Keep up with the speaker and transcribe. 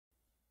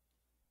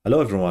Hello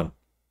everyone.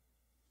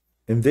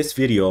 In this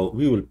video,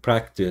 we will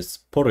practice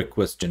pull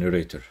request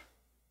generator.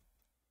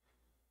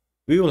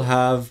 We will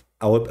have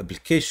a web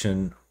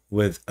application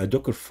with a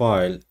Docker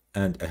file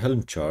and a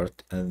Helm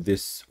chart, and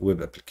this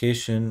web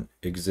application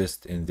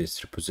exists in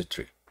this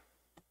repository.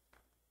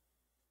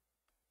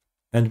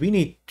 And we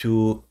need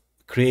to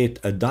create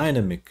a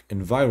dynamic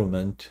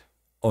environment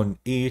on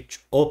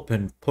each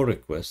open pull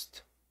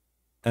request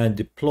and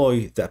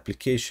deploy the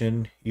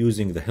application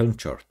using the Helm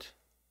chart.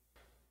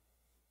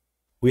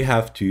 We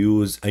have to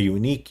use a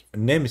unique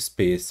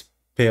namespace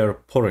per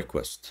pull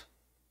request.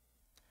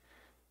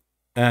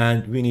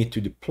 And we need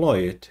to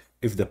deploy it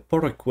if the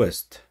pull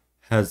request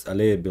has a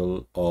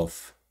label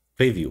of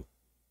preview.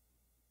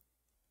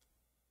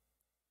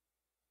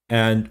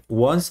 And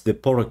once the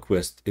pull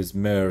request is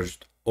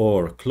merged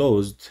or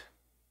closed,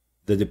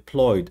 the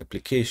deployed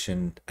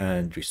application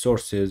and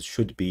resources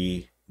should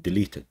be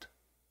deleted.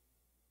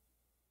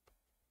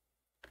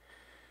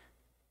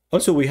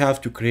 Also, we have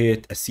to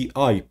create a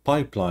CI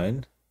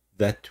pipeline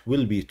that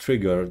will be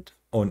triggered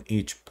on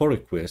each pull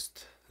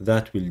request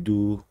that will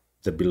do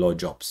the below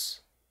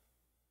jobs: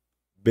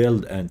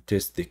 build and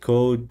test the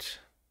code,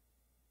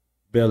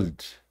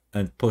 build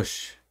and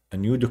push a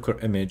new Docker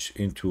image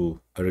into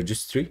a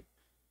registry,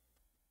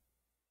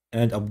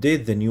 and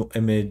update the new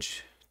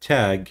image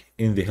tag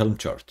in the Helm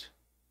chart.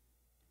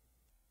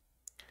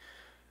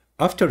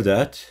 After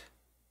that,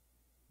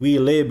 we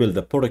label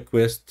the pull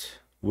request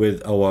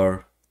with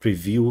our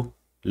preview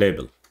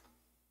label.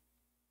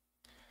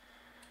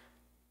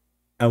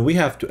 And we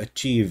have to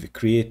achieve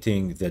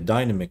creating the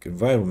dynamic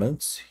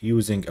environments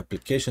using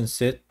application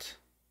set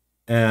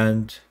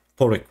and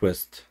pull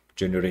request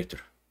generator.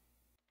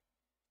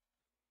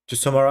 To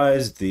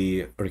summarize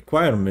the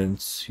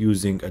requirements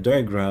using a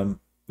diagram,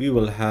 we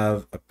will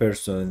have a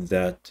person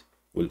that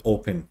will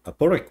open a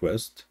pull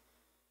request,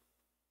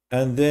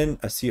 and then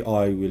a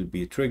CI will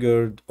be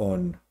triggered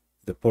on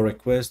the pull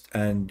request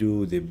and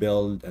do the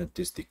build and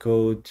test the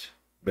code,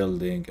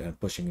 building and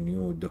pushing a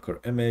new Docker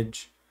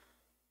image,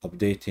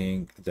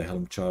 updating the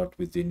Helm chart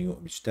with the new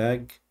image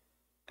tag,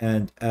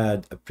 and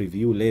add a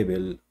preview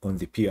label on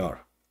the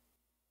PR.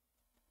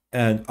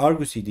 And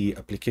Argo CD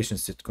application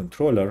set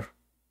controller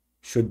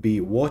should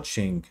be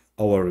watching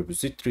our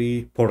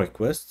repository pull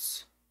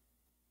requests,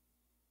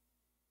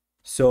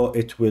 so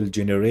it will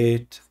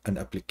generate an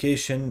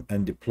application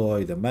and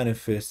deploy the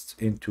manifests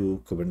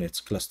into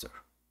Kubernetes cluster.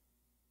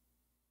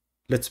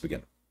 Let's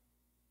begin.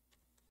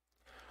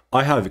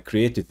 I have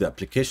created the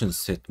application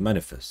set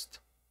manifest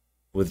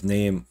with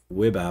name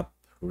web app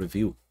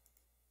review.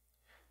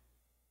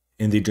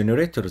 In the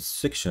generators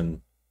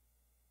section,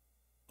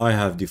 I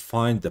have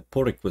defined the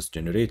pull request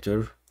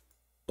generator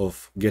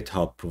of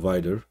GitHub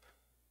provider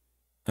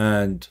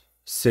and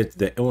set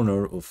the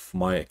owner of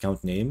my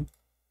account name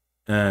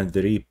and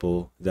the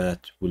repo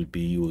that will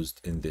be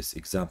used in this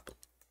example.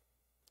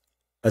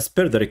 As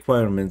per the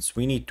requirements,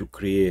 we need to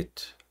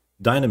create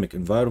dynamic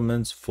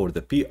environments for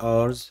the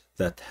PRs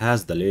that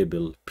has the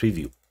label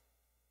preview.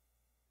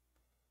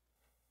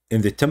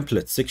 In the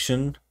template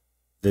section,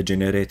 the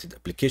generated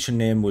application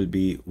name will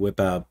be web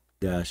app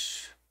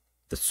dash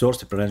the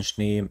source branch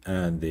name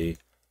and the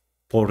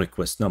pull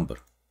request number.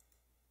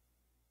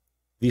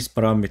 These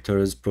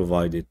parameters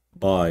provided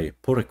by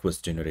pull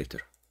request generator.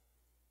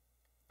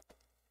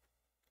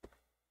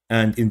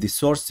 And in the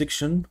source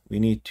section, we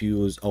need to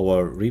use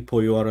our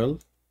repo URL,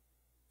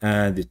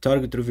 and the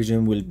target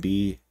revision will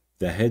be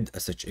the head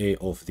SHA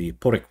of the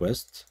pull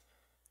request.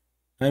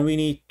 And we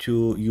need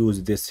to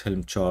use this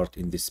Helm chart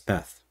in this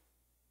path.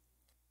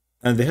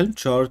 And the Helm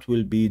chart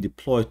will be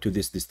deployed to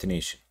this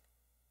destination,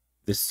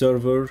 this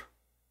server,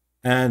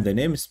 and the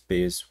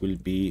namespace will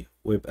be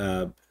web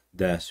app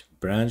dash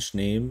branch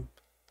name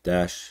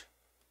dash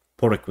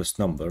pull request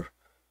number.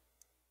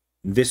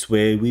 This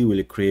way, we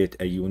will create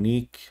a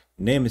unique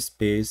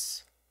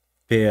namespace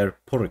per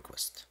pull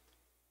request.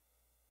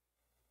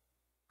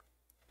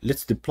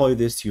 Let's deploy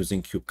this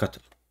using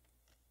kubectl.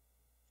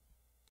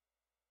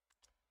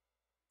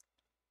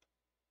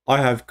 I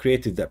have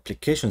created the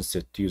application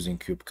set using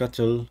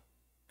kubectl,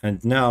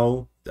 and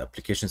now the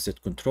application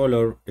set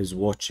controller is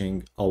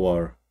watching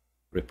our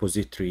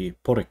repository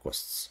pull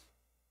requests.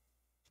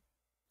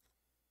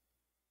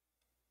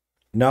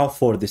 Now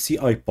for the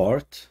CI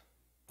part,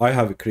 I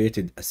have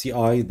created a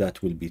CI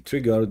that will be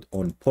triggered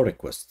on pull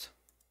request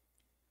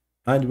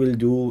and will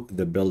do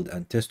the build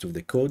and test of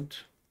the code,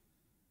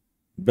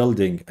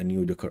 building a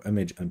new Docker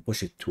image and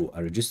push it to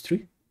a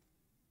registry,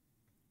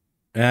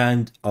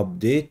 and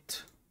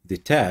update the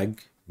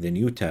tag, the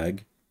new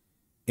tag,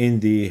 in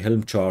the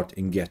Helm chart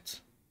in Git.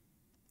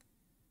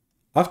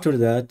 After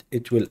that,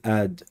 it will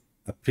add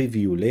a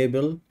preview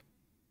label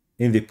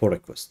in the pull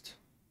request.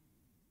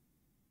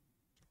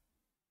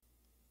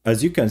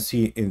 As you can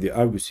see in the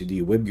Argo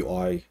CD web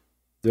UI,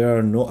 there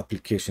are no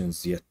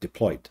applications yet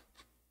deployed.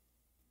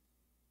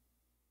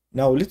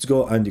 Now let's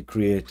go and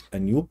create a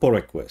new pull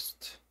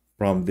request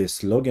from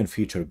this login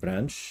feature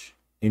branch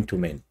into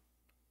main.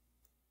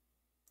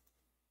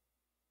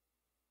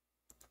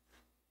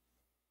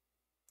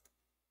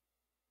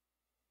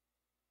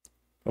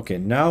 Okay,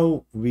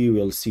 now we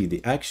will see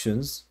the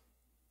actions,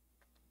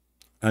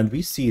 and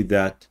we see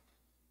that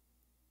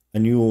a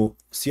new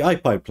CI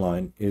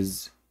pipeline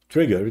is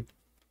triggered.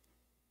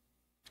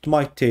 It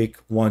might take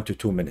 1 to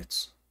 2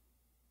 minutes.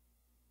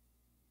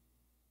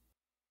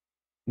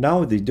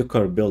 Now the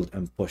Docker build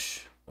and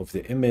push of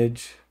the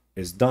image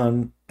is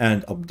done,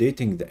 and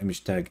updating the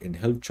image tag in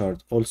Helm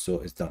chart also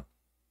is done.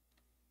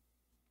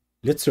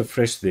 Let's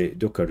refresh the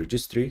Docker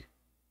registry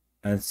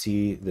and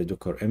see the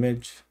Docker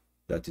image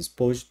that is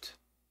pushed,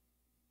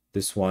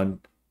 this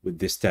one with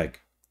this tag.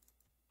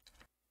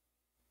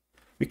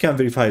 We can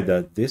verify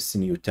that this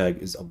new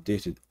tag is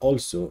updated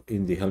also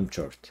in the Helm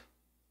chart.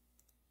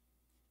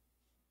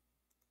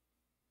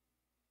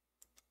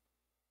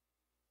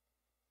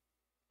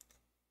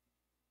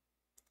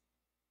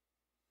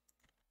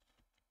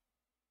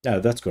 Yeah,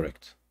 that's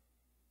correct.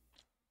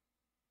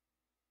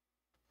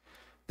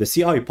 The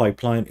CI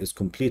pipeline is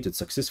completed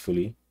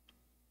successfully.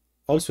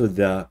 Also,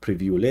 the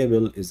preview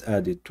label is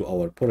added to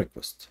our pull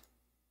request.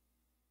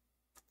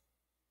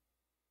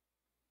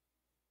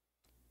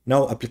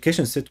 Now,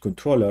 application set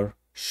controller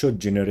should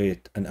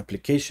generate an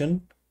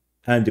application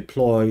and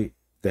deploy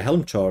the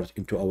Helm chart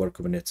into our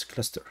Kubernetes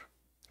cluster.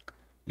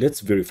 Let's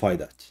verify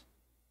that.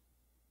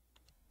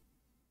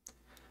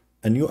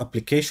 A new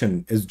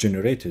application is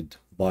generated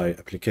by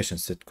application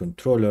set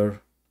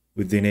controller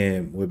with the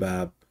name web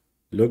app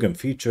login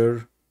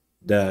feature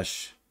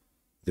dash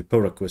the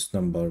pull request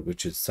number,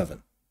 which is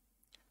 7.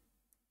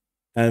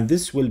 And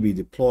this will be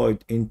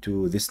deployed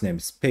into this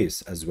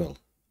namespace as well.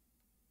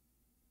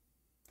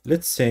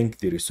 Let's sync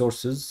the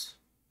resources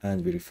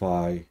and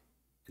verify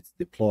it's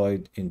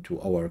deployed into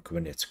our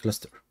Kubernetes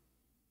cluster.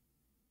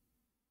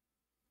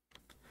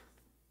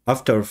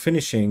 After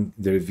finishing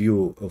the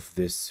review of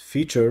this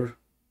feature,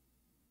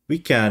 we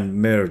can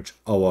merge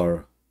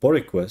our pull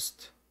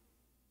request.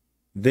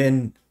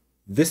 Then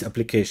this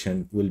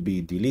application will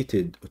be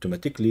deleted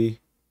automatically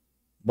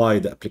by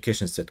the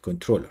application set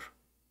controller.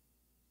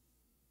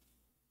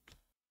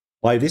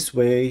 By this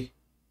way,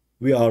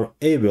 we are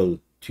able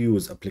to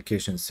use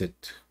application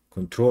set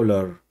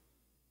controller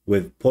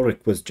with pull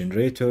request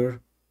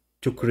generator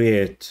to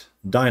create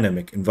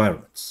dynamic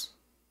environments.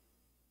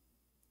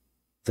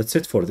 That's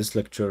it for this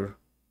lecture.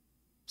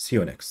 See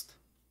you next.